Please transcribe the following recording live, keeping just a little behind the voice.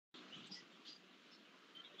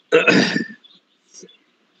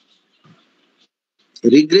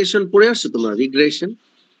Regression পড়ে আসছো তোমরা? রিগ্রেশন,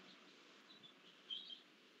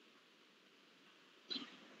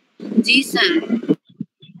 জি sir.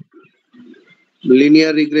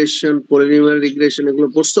 Linear regression, polynomial regression এগুলো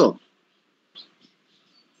পড়ছো?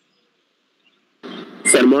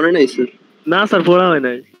 স্যার মনে নাই স্যার। না স্যার পড়া হয়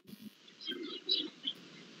নাই।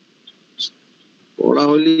 পড়া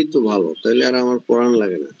হলেই তো ভালো, তাহলে আর আমার পড়ান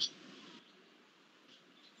লাগে না।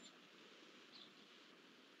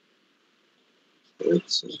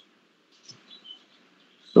 আচ্ছা,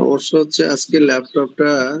 সমস্যা হচ্ছে আজকে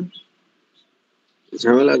ল্যাপটপটা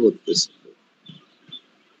ঝামেলা করতেছে,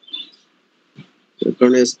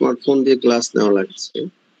 কারণ স্মার্টফোন দিয়ে ক্লাস নেওয়া লাগছে।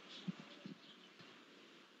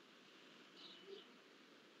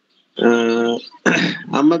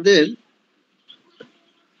 আমাদের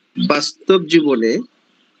বাস্তব জীবনে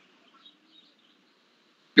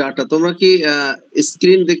ডাটা, তোমরা কি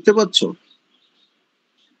স্ক্রিন দেখতে পাচ্ছ?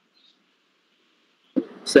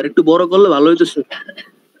 স্যার একটু বড় করলে ভালো হইতো স্যার।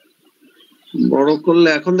 বড় করলে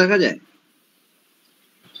এখন দেখা যায়?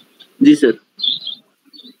 জি স্যার।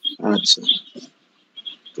 আচ্ছা,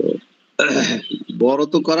 তো বড়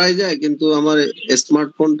তো করাই যায়, কিন্তু আমার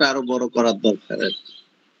স্মার্টফোনটা আরো বড় করার দরকার।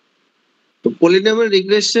 তো পলিনোমিয়াল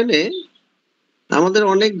রিগ্রেশনে আমাদের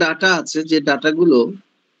অনেক ডাটা আছে, যে ডাটাগুলো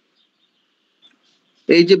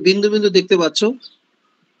এই যে বিন্দু বিন্দু দেখতে পাচ্ছ,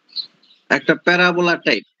 একটা প্যারাবোলা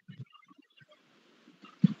টাইপ।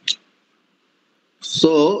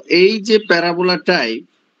 সো এই যে প্যারাবোলা টাইপ,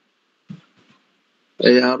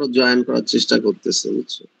 এই আরো জয়েন করার চেষ্টা করতেছে,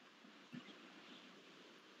 বুঝছো?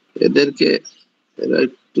 এদেরকে, এরা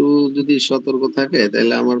একটু যদি সতর্ক থাকে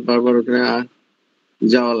তাহলে আমার বারবার ওখানে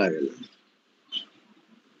যাওয়া লাগে না।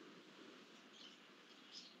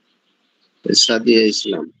 সাদিয়া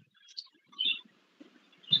ইসলাম,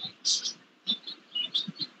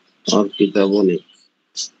 অর্পিতা বণিক।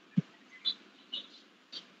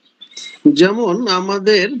 যেমন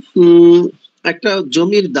আমাদের একটা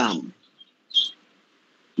জমির দাম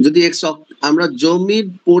যদি আমরা জমির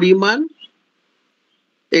পরিমাণ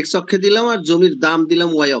এক্স অক্ষে দিলাম আর জমির দাম দিলাম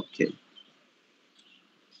ওয়াই অক্ষে,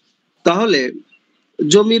 তাহলে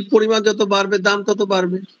জমির পরিমাণ যত বাড়বে দাম তত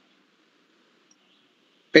বাড়বে।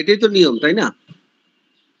 এটাই তো নিয়ম, তাই না?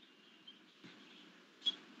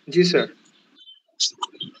 জি স্যার।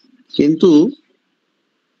 কিন্তু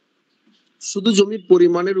শুধু জমির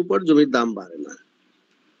পরিমাণের উপর জমির দাম বাড়ে না।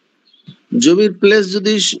 জমির প্লেস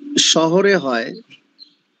যদি শহরে হয়,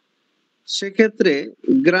 সেক্ষেত্রে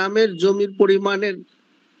গ্রামের জমির পরিমাণের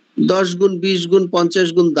 10 গুণ, 20 গুণ, 50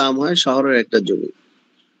 গুণ দাম হয় শহরের একটা জমি।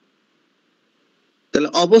 তাহলে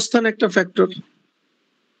অবস্থান একটা ফ্যাক্টর।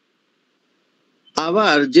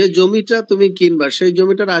 আবার যে জমিটা তুমি কিনবা, সেই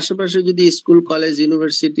জমিটার আশেপাশে যদি স্কুল, কলেজ,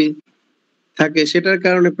 ইউনিভার্সিটি থাকে, সেটার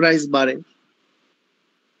কারণে প্রাইস বাড়ে।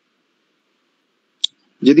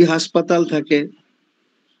 যদি হাসপাতাল থাকে,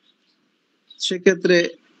 সেক্ষেত্রে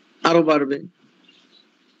আরো বাড়বে।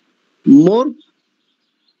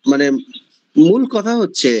 মূল কথা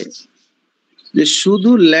হচ্ছে যে শুধু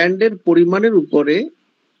ল্যান্ডের পরিমাণের উপরে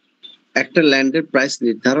একটা ল্যান্ডের প্রাইস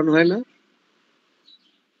নির্ধারণ হয় না,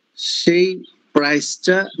 সেই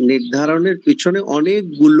প্রাইসটা নির্ধারণের পিছনে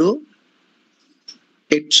অনেকগুলো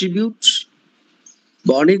অ্যাট্রিবিউট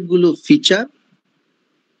বা অনেকগুলো ফিচার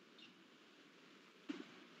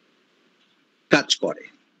কাজ করে।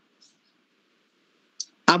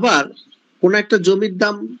 আবার কোন একটা জমির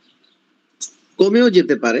দাম কমেও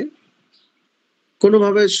যেতে পারে।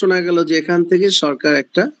 কোনোভাবে শোনা গেল যে এখান থেকে সরকার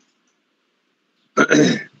একটা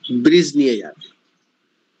ব্রিজ নিয়ে যাবে,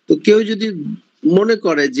 তো কেউ যদি মনে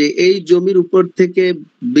করে যে এই জমির উপর থেকে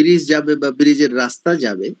ব্রিজ যাবে বা ব্রিজের রাস্তা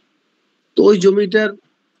যাবে, তো ওই জমিটার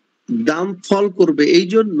দাম ফল করবে এই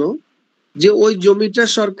জন্য যে ওই জমিটা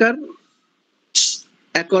সরকার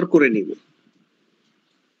একর করে নিবে।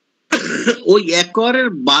 ওই একরের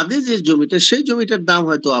বাদে যে জমিটা, সেই জমিটার দাম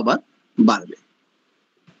হয়তো আবার বাড়বে।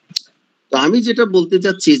 তো আমি যেটা বলতে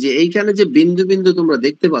চাচ্ছি যে এইখানে যে বিন্দু বিন্দু তোমরা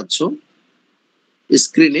দেখতে পাচ্ছ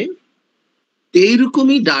স্ক্রিনে,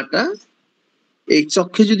 এইরকমই ডাটা এক্স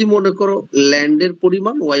অক্ষে যদি মনে করো ল্যান্ডের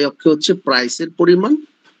পরিমাণ, ওয়াই অক্ষে হচ্ছে প্রাইসের পরিমাণ।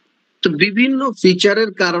 তো বিভিন্ন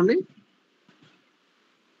ফিচারের কারণে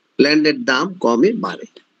ল্যান্ডের দাম কমে বাড়ে।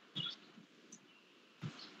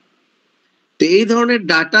 তো এই ধরনের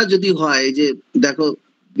ডাটা যদি হয়, যে দেখো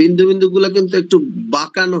বিন্দু বিন্দুগুলো কিন্তু একটু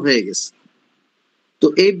বাঁকানো হয়ে গেছে, তো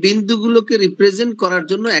এই বিন্দুগুলোকে রিপ্রেজেন্ট করার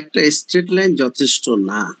জন্য একটা স্ট্রেট লাইন যথেষ্ট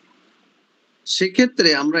না। সেক্ষেত্রে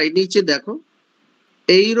আমরা এই নিচে দেখো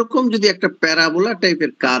এইরকম যদি একটা প্যারাবোলা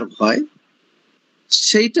টাইপের কার্ভ হয়,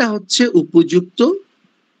 সেইটা হচ্ছে উপযুক্ত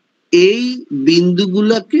এই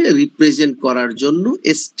বিন্দুগুলোকে রিপ্রেজেন্ট করার জন্য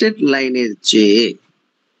স্ট্রেট লাইনের চেয়ে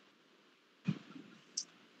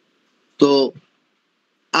তো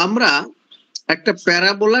আমরা একটা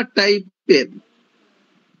প্যারাবোলা টাইপের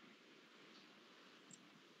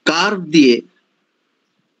কার্ভ দিয়ে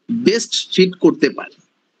বেস্ট ফিট করতে পারি।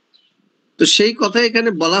 তো সেই কথা এখানে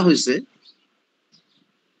বলা হয়েছে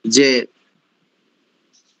যে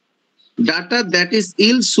data that is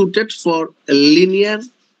ill suited for linear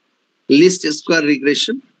list square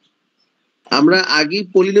regression. আমরা আগে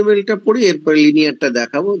পলিনোমিয়ালটা পড়ি, এরপর লিনিয়ারটা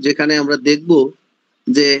দেখাবো, যেখানে আমরা দেখব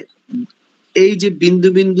যে এই যে বিন্দু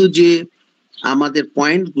বিন্দু যে আমাদের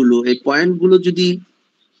পয়েন্টগুলো, এই পয়েন্টগুলো যদি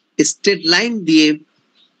স্ট্রেট লাইন দিয়ে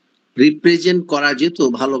রিপ্রেজেন্ট করা যেত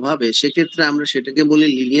ভালোভাবে, সেক্ষেত্রে আমরা সেটাকে বলি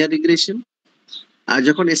লিনিয়ার রিগ্রেশন। আর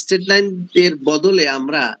যখন স্ট্রেট লাইন এর বদলে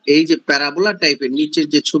আমরা এই যে প্যারাবোলা টাইপের নিচের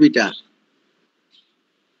যে ছবিটা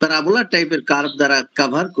প্যারাবোলা টাইপের কার্ভ দ্বারা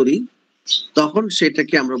কভার করি, তখন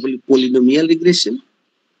সেটাকে আমরা বলি পলিনোমিয়াল রিগ্রেশন।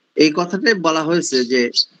 এই কথাটাই বলা হয়েছে যে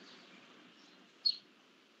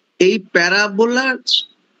এই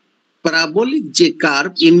প্যারাবোলিক যে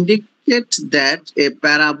curve indicate that a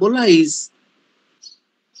parabola is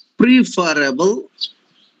preferable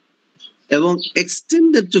এবং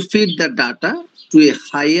extended to feed the data to a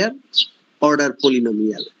higher order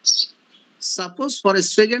polynomial. Suppose for a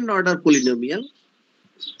second order polynomial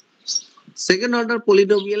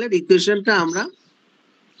এর ইকুয়েশনটা আমরা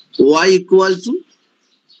y equal to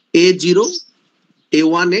a0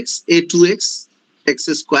 a1x a2x x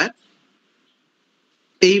square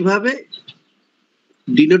এইভাবে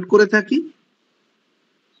denote করে থাকি।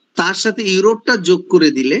 তার সাথে ইউরোটা যোগ করে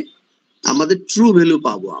দিলে আমাদের ট্রু ভ্যালু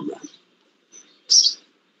পাবো। আমরা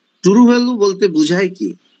ট্রু ভ্যালু বলতে বোঝায় কি,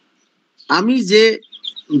 আমি যে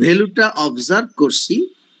ভ্যালুটা অবজার্ভ করছি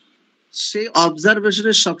সেই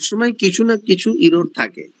অবজারভেশনে সবসময় কিছু না কিছু ইরর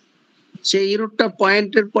থাকে। সেই ইররটা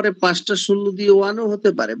পয়েন্টের পরে 5টা শূন্য দিয়ে 1ও হতে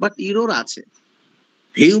পারে, বাট ইরর আছে।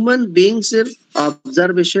 হিউম্যান বিংস এর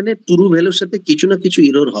অবজারভেশনে ট্রু ভ্যালুর সাথে কিছু না কিছু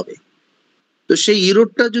ইরর হবে। তো সেই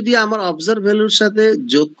ইররটা যদি আমার অবজার্ভ ভ্যালুর সাথে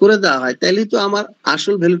যোগ করে দেওয়া হয়, তাহলেই তো আমার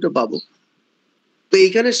আসল ভ্যালুটা পাবো। তো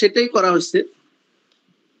এইখানে সেটাই করা হচ্ছে।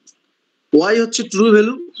 y হচ্ছে ট্রু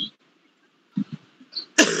ভ্যালু,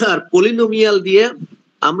 আর পলিনোমিয়াল দিয়ে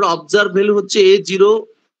আমরা অবজার্ভ ভ্যালু হচ্ছে a0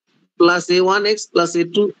 plus a1x plus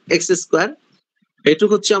a2x square,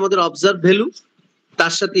 এটুকু হচ্ছে আমাদের অবজার্ভ ভ্যালু।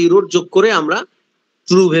 তার সাথে ইরর যোগ করে আমরা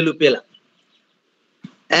ট্রু ভ্যালু পেলাম।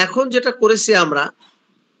 এখন যেটা করেছি আমরা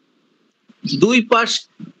দুই পাশ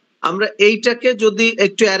আমরা এইটাকে যদি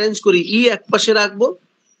একটু অ্যারেঞ্জ করি, ই এক পাশে রাখবো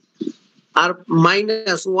আর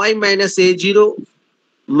minus y minus a0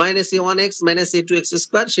 minus a1x minus a2x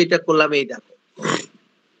square সেটা করলাম। এই দেখো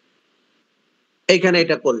এখানে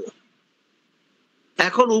এটা করলাম।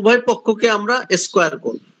 এখন উভয় পক্ষকে আমরা স্কয়ার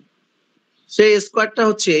করব। সেই স্কয়ারটা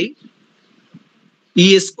হচ্ছে এই ই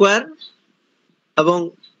স্কয়ার এবং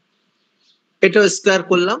এটা স্কয়ার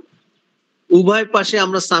করলাম। উভয় পাশে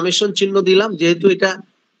আমরা সামেশন চিহ্ন দিলাম, যেহেতু এটা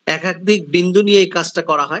একাধিক বিন্দু নিয়ে এই কাজটা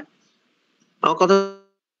করা হয়। আমার কথা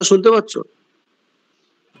শুনতে পাচ্ছ?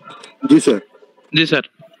 জি স্যার। জি স্যার।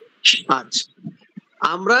 আচ্ছা,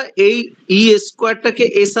 আমরা এই ই স্কয়ারটাকে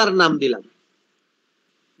এস আর নাম দিলাম,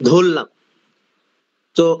 ধরলাম।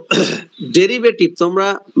 তো ডেরিভেটিভ, তোমরা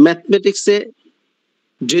ম্যাথমেটিক্সে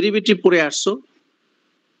ডেরিভেটিভ পড়ে আসছো,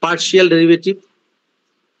 পার্শিয়াল ডেরিভেটিভ।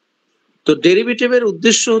 তো ডেরিভেটিভের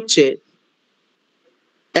উদ্দেশ্য হচ্ছে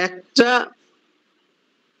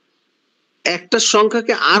একটা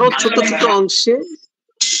সংখ্যাকে আরো ছোট ছোট অংশে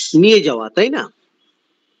নিয়ে যাওয়া, তাই না?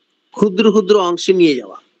 ক্ষুদ্র ক্ষুদ্র অংশে নিয়ে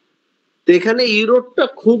যাওয়া। তো এখানে ইউরোটা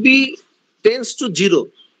খুবই টেন্স টু জিরো।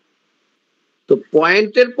 তো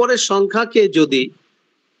পয়েন্টের পরে সংখ্যাকে যদি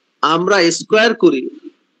আমরা স্কোয়ার করি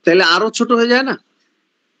তাহলে আরো ছোট হয়ে যায় না?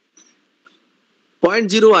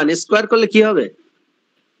 0.01 স্কোয়ার করলে কি হবে?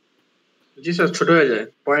 জি স্যার, ছোট হয়ে যায়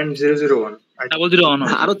 0.001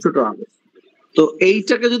 আরো ছোট হবে। তো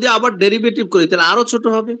এইটাকে যদি আবার ডেরিভেটিভ করি তাহলে আরো ছোট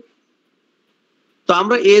হবে। তো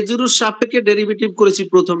আমরা a0 সাপেক্ষে ডেরিভেটিভ করেছি।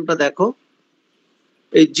 প্রথমটা দেখো,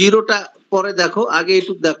 এই জিরোটা পরে দেখো, আগে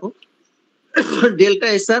এইটুক দেখো, ডেল্টা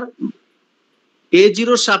এস আর a0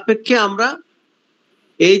 সাপেক্ষে আমরা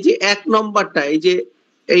এই যে এক নম্বরটা, এই যে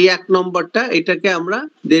এই এক নম্বরটা, এটাকে আমরা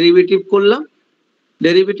ডেরিভেটিভ করলাম।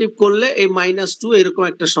 ডেরিভেটিভ করলে এই -2 এরকম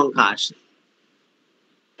একটা সংখ্যা আসে।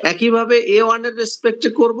 একইভাবে a1 এর রেসপেক্টে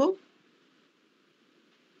করব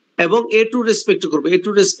এবং a2 রেসপেক্টে করব। a2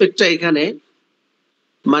 রেসপেক্টটা এখানে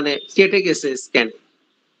মানে কেটে গেছে স্ক্যানে।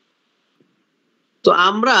 তো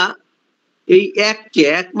আমরা এই এককে,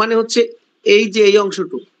 এক মানে হচ্ছে এই যে এই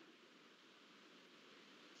অংশটুকু,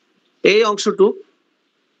 এই অংশটুকু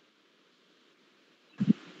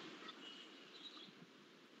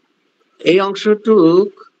এই অংশটুক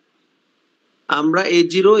আমরা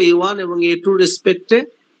a0 a1 এবং a2 রেসপেক্টে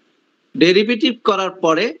ডেরিভেটিভ করার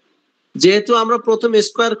পরে যেহেতু আমরা প্রথম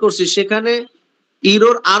স্কয়ার করছি সেখানে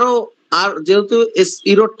ইরোর আরো আর যেহেতু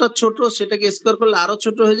ইরোরটা ছোট সেটাকে স্কয়ার করলে আরো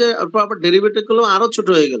ছোট হয়ে যায় তারপর আবার ডেরিভেটিভ করলে আরো ছোট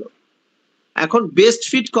হয়ে গেল। এখন বেস্ট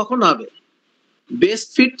ফিট কখন হবে? বেস্ট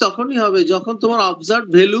ফিট তখনই হবে যখন তোমার অবজার্ভ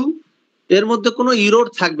ভ্যালু এর মধ্যে কোনো ইরোর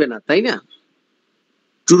থাকবে না, তাই না?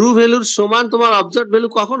 ট্রু ভ্যালুর সমান তোমার অবজার্ভ ভ্যালু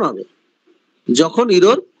কখন হবে? যখন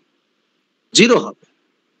ইরোর জিরো হবে।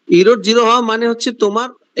 ইরোর জিরো হওয়া মানে হচ্ছে তোমার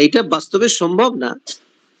এইটা বাস্তবে সম্ভব না,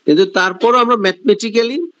 কিন্তু তারপর আমরা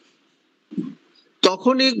ম্যাথমেটিক্যালি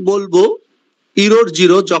তখনই বলবো ইরোর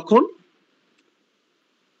জিরো যখন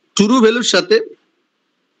ট্রু ভ্যালুর সাথে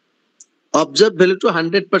অবজার্ভ ভ্যালুটা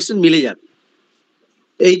 100% মিলে যাবে।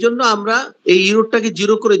 এই জন্য আমরা এই ইরোরটাকে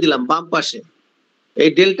জিরো করে দিলাম বাম পাশে। এই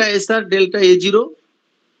ডেল্টা এস আর ডেল্টা এ জিরো,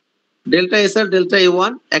 ডেল্টা এস আর ডেল্টা এ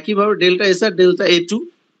ওয়ান, একইভাবে ডেল্টা এস আর ডেল্টা এ টু,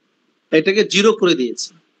 এটাকে জিরো করে দিয়েছি।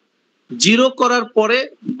 জিরো করার পরে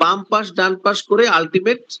বাম পাশ ডান পাশ করে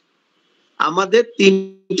আলটিমেট আমাদের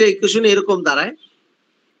তিনটে ইকুয়েশন এরকম দাঁড়ায়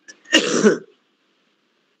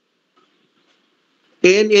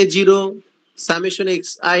n a0 summation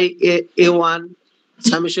xi a1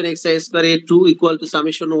 summation xi square a2 equal to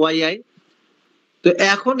summation yi। তো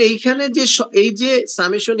এখন এইখানে যে এই যে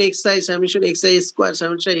summation xi square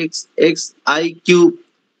summation xi cube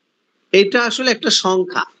এটা আসলে একটা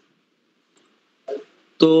সংখ্যা।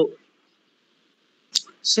 তো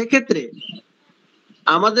সেক্ষেত্রে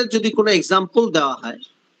আমাদের যদি কোনো এক্সাম্পল দেওয়া হয়,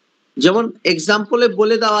 যেমন এক্সাম্পলে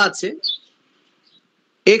বলে দেওয়া আছে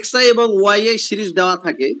xi এবং yi সিরিজ দেওয়া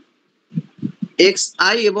থাকে,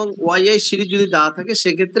 xi এবং yi সিরিজ যদি দেওয়া থাকে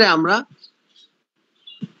সেক্ষেত্রে আমরা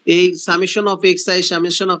এই summation of xi,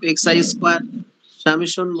 summation of xi square,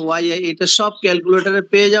 summation yi এটা সব ক্যালকুলেটরে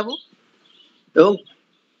পেয়ে যাব এবং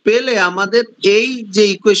পেলে আমাদের এই যে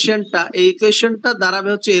ইকুয়েশনটা এই ইকুয়েশনটা দাঁড়াবে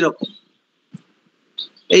হচ্ছে এরকম,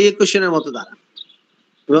 এই ইকুয়েশনের মতো দাঁড়াবে।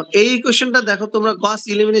 এবং এই ইকুয়েশনটা দেখো তোমরা গস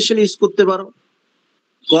ইলিমিনেশন ইউজ করতে পারো,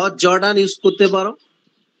 গস জর্ডান ইউজ করতে পারো,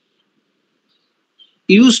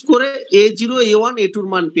 ইউজ করে a0 a1 a2 এর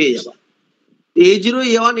মান পেয়ে যাবা। a0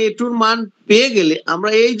 a1 a2 এর মান পেয়ে গেলে আমরা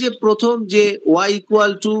এই যে প্রথম যে y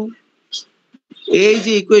ইকুয়াল টু এই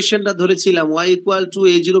যে ইকুয়েশনটা ধরেছিলাম y equal to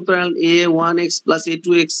a0 parallel a1x plus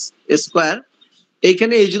a2x square,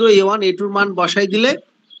 এইখানে a0 a1 a2 এর মান বসাই দিলে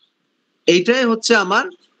এইটাই হচ্ছে আমার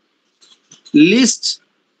list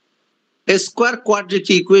square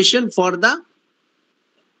quadratic equation for the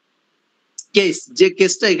case, যে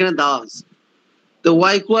কেসটা এখানে দেওয়া হয়েছে। তো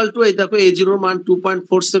y ইকুয়াল টু এই দেখো a0 মান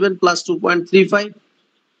 2.47 প্লাস 2.35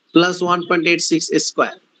 প্লাস 1.86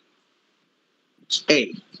 স্কয়ার এই,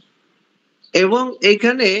 এবং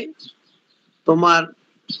এইখানে তোমার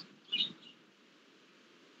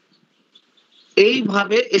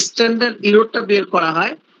এইভাবে স্ট্যান্ডার্ড ইরোরটা বের করা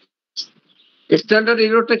হয়। স্ট্যান্ডার্ড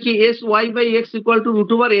ইরোরটা কি sy/x equal to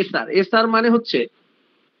 √sr। sr মানে হচ্ছে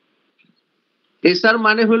sr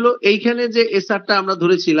মানে হলো এইখানে যে srটা আমরা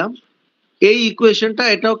ধরেছিলাম এই ইকুয়েশনটা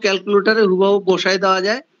এটাও ক্যালকুলেটরে হুবহু বসায় দেওয়া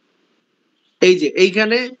যায়। এই যে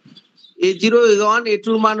এইখানে a0 a1 a2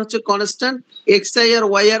 মান হচ্ছে কনস্ট্যান্ট, xi আর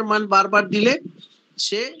y এর মান বারবার দিলে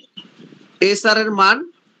সে sr এর মান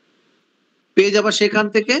পেয়ে যাবে সেখান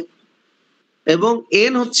থেকে। এবং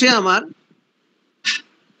n হচ্ছে আমার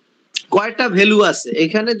কয়টা ভ্যালু আছে,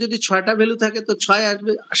 এখানে যদি 6টা ভ্যালু থাকে তো 6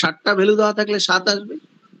 আসবে, 7টা ভ্যালু দেওয়া থাকলে 7 আসবে।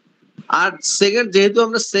 আর সেকেন্ড, যেহেতু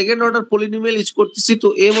আমরা সেকেন্ড অর্ডার পলিনোমিয়াল ইউজ করতেছি তো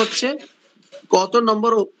m হচ্ছে কত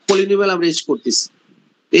নম্বর পলিনোমিয়াল আমরা ইউজ করতেছি।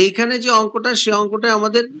 এইখানে যে অঙ্কটা সেই অঙ্কটা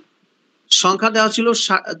আমাদের সংখ্যা দেওয়া ছিল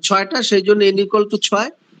 6টা, সেই জন্য n ইকুয়াল টু 6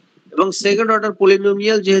 এবং সেকেন্ড অর্ডার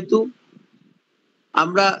পলিনোমিয়াল যেহেতু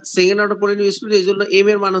আমরা সেকেন্ড অর্ডার পলিনোমিয়াল ইউজ করি এই জন্য m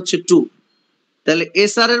এর মান হচ্ছে 2। তাহলে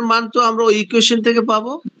sr এর মান তো আমরা ওই ইকুয়েশন থেকে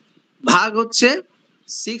পাবো, ভাগ হচ্ছে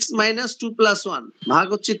 6 মাইনাস 2 প্লাস 1 ভাগ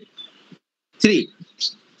হচ্ছে 3,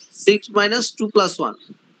 6 মাইনাস 2 প্লাস 1।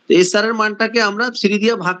 তো sr এর মানটাকে আমরা 3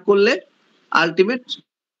 দিয়ে ভাগ করলে আলটিমেট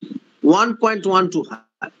 1.12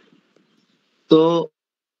 হয়। তো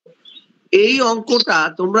এই অঙ্কটা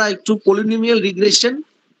তোমরা একটু পলিনোমিয়াল রিগ্রেশন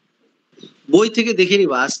বই থেকে দেখে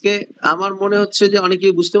নিবা। আজকে আমার মনে হচ্ছে যে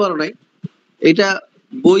অনেকেই বুঝতে পারো নাই, এটা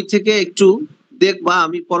বই থেকে একটু দেখবা,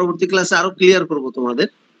 আমি পরবর্তী ক্লাসে আরো ক্লিয়ার করব তোমাদের।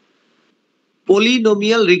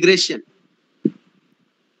 পলিনোমিয়াল রিগ্রেশন,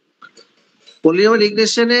 পলিনোমিয়াল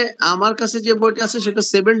রিগ্রেশনে আমার কাছে যে বইটা আছে সেটা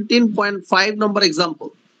 17.5 নম্বর এক্সাম্পল।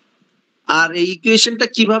 আর এই ইকুয়েশনটা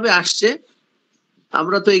কিভাবে আসছে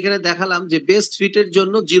আমরা তো এখানে দেখালাম যে বেস্ট ফিটের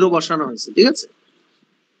জন্য 0 বসানো হয়েছে, ঠিক আছে।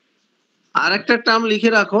 আর একটা টার্ম লিখে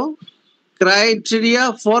রাখো, ক্রাইটেরিয়া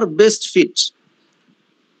ফর বেস্ট ফিট,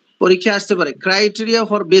 পরীক্ষা আসতে পারে ক্রাইটেরিয়া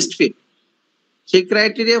ফর বেস্ট ফিট। সেই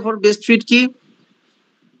ক্রাইটেরিয়া ফর বেস্ট ফিট কি?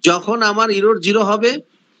 যখন আমার ইরোর 0 হবে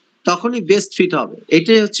তখনই বেস্ট ফিট হবে,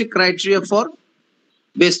 এটাই হচ্ছে ক্রাইটেরিয়া ফর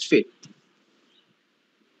বেস্ট ফিট।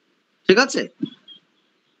 ঠিক আছে?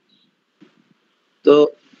 তো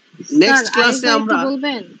নেক্সট ক্লাসে আমরা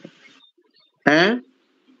বলবেন হ্যাঁ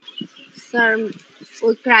স্যার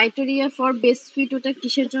ওই ক্রাইটেরিয়া ফর বেস্ট ফিট ওটা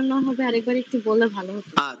কিসের জন্য হবে আরেকবার একটু বললে ভালো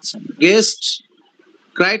হতো। আচ্ছা, guest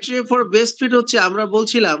criteria for best fit হচ্ছে আমরা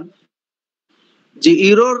বলছিলাম যে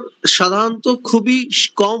ইরোর সাধারণত খুবই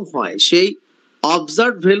কম হয়, সেই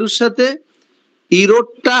অবজার্ভ ভ্যালুর সাথে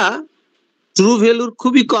ইরোরটা ট্রু ভ্যালুর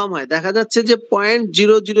খুবই কম হয়। দেখা যাচ্ছে যে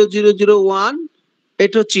 0.00001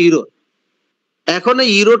 এটা হচ্ছে ইরোর। এখন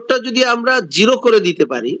এই ইরোরটা যদি আমরা 0 করে দিতে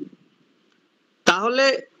পারি তাহলে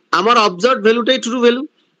আমার অবজার্ভ ভ্যালুটাই ট্রু ভ্যালু।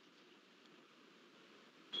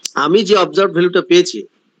 আমি যে অবজার্ভ ভ্যালুটা পেয়েছি,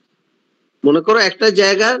 মনে করো একটা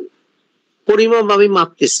জায়গার পরিমাপ আমি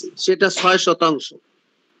মাপতেছি, সেটা 6%,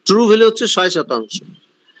 ট্রু ভ্যালু হচ্ছে 6%।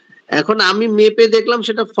 এখন আমি মেপে দেখলাম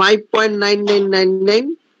সেটা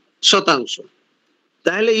 5.9999%,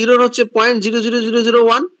 তাহলে ইরোর হচ্ছে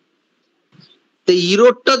 0.00001। তো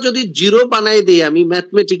ইরোরটা যদি 0 বানাই দিই আমি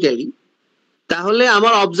ম্যাথমেটিক্যালি, তাহলে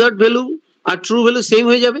আমার অবজার্ভ ভ্যালু আর ট্রু ভ্যালু সেম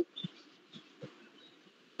হয়ে যাবে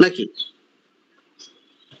নাকি?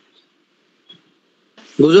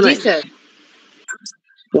 বুঝো না?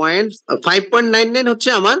 5.99 হচ্ছে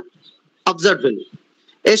আমার অবজার্ভ ভ্যালু,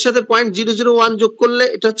 এর সাথে 0.001 যোগ করলে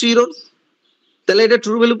এটা হচ্ছে ইরোর, তাহলে এটা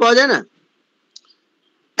ট্রু ভ্যালু পাওয়া যায় না?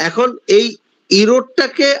 এখন এই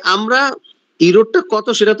ইরোরটাকে আমরা, ইরোরটা কত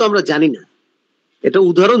সেটা তো আমরা জানি না, এটা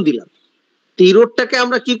উদাহরণ দিলাম। ইরোরটাকে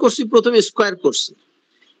আমরা কি করছি, প্রথমে স্কোয়ার করছি,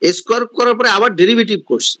 স্কোয়ার করার পরে আবার ডেরিভেটিভ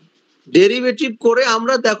করছি, ডেরিভেটিভ করে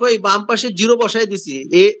আমরা দেখো এই বাম পাশে 0 বসায় দিছি,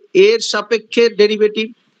 এর সাপেক্ষে ডেরিভেটিভ,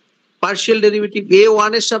 পার্শিয়াল ডেরিভেটিভ,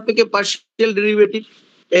 a1 এর সাপেক্ষে পার্শিয়াল ডেরিভেটিভ,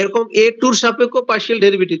 এরকম a2 এর সাপেক্ষে পার্শিয়াল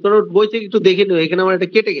ডেরিভেটিভ। তোমরা বই থেকে একটু দেখে নিও, এখানে আমার এটা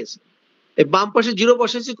কেটে গেছে। এই বাম পাশে 0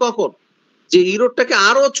 বসাইছি কখন, যে ইরোরটাকে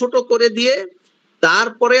আরো ছোট করে দিয়ে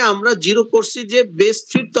তারপরে আমরা 0 করছি, যে বেস্ট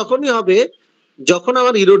ফিট তখনই হবে যখন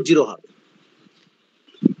আমার ইরোর 0 হবে।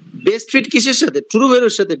 বেস্ট ফিট কিসের সাথে? ট্রু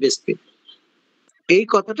ভ্যালুর সাথে বেস্ট ফিট। এই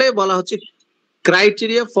কথাটাই বলা হচ্ছে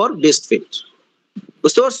ক্রাইটেরিয়া ফর বেস্ট ফিট।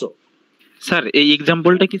 বুঝতে পারছো? স্যার এই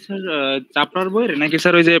এক্সাম্পলটা কি স্যার চাপড়ার বইয়ের নাকি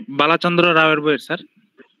স্যার ওই যে বালাচন্দ্র রাওয়ের বইয়ের স্যার?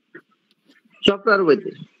 চপড়ার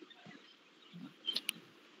বইতে,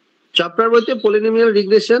 চপড়ার বইতে পলিনোমিয়াল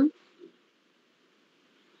রিগ্রেশন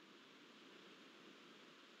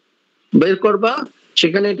বের করবা,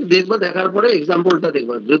 সেখানে একটু দেখবা, দেখার পরে এক্সাম্পলটা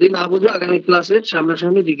দেখবা, যদি না বুঝো আগামী ক্লাসে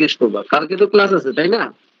সামনাসামনি জিজ্ঞেস করবা। কালকে তো ক্লাস আছে তাই না?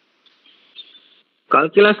 কাল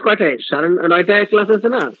ক্লাস কয়টায়? 9:30 ক্লাস আছে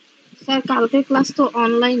না? স্যার কালকে ক্লাস তো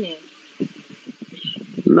অনলাইনে।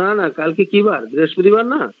 না না, কালকে কি বার? বৃহস্পতিবার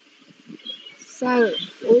না? স্যার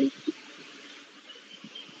ওই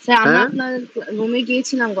স্যার আমরা আপনার রুমে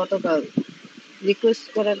গিয়েছিলাম গতকাল রিকোয়েস্ট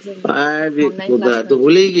করার জন্য। আরে খোদা, তো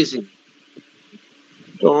ভুলেই গেছি।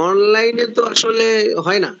 তো অনলাইনে তো আসলে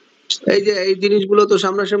হয় না, এই যে এই জিনিসগুলো তো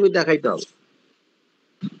সামনাসামনি দেখাইতে হবে।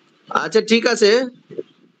 আচ্ছা ঠিক আছে,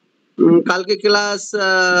 কালকে ক্লাস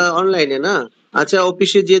অনলাইনে না? আচ্ছা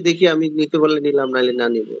অফিসে গিয়ে দেখি, আমি নিতে বললে নিলাম, নাইলে না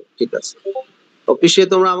নিব। ঠিক আছে, অফিসে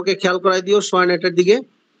তোমরা আমাকে খেয়াল করাই দিও 9:30 দিকে।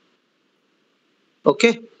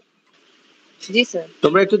 ওকে জি স্যার।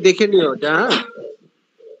 তোমরা একটু দেখে নিও যা।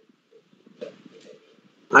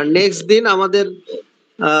 আর নেক্সট দিন আমাদের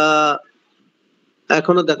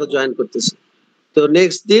এখনো দেখো জয়েন করতেছি, তো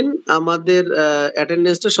নেক্সট দিন আমাদের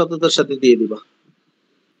অ্যাটেন্ডেন্সটা সততার সাথে দিয়ে দিবা।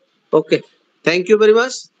 ওকে, থ্যাংক ইউ ভেরি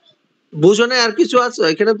মাচ। বুঝো না আর কিছু আছে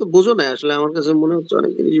এখানে? তো বুঝো না আসলে, আমার কাছে মনে হচ্ছে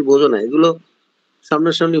অনেক জিনিস বুঝো না, এগুলো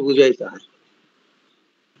সামনাসামনি বুঝাইতে হয়।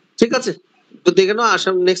 ঠিক আছে, তো দেখে নাও,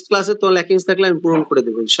 আসাম নেক্সট ক্লাসে তো ল্যাকিংস থাকলে আমি পূরণ করে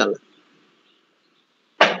দেবো ইনশাআল্লাহ।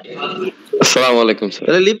 আসসালামু আলাইকুম স্যার।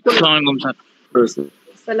 তাহলে লিভ করো। আসসালামু আলাইকুম স্যার।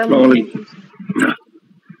 আসসালামু আলাইকুম।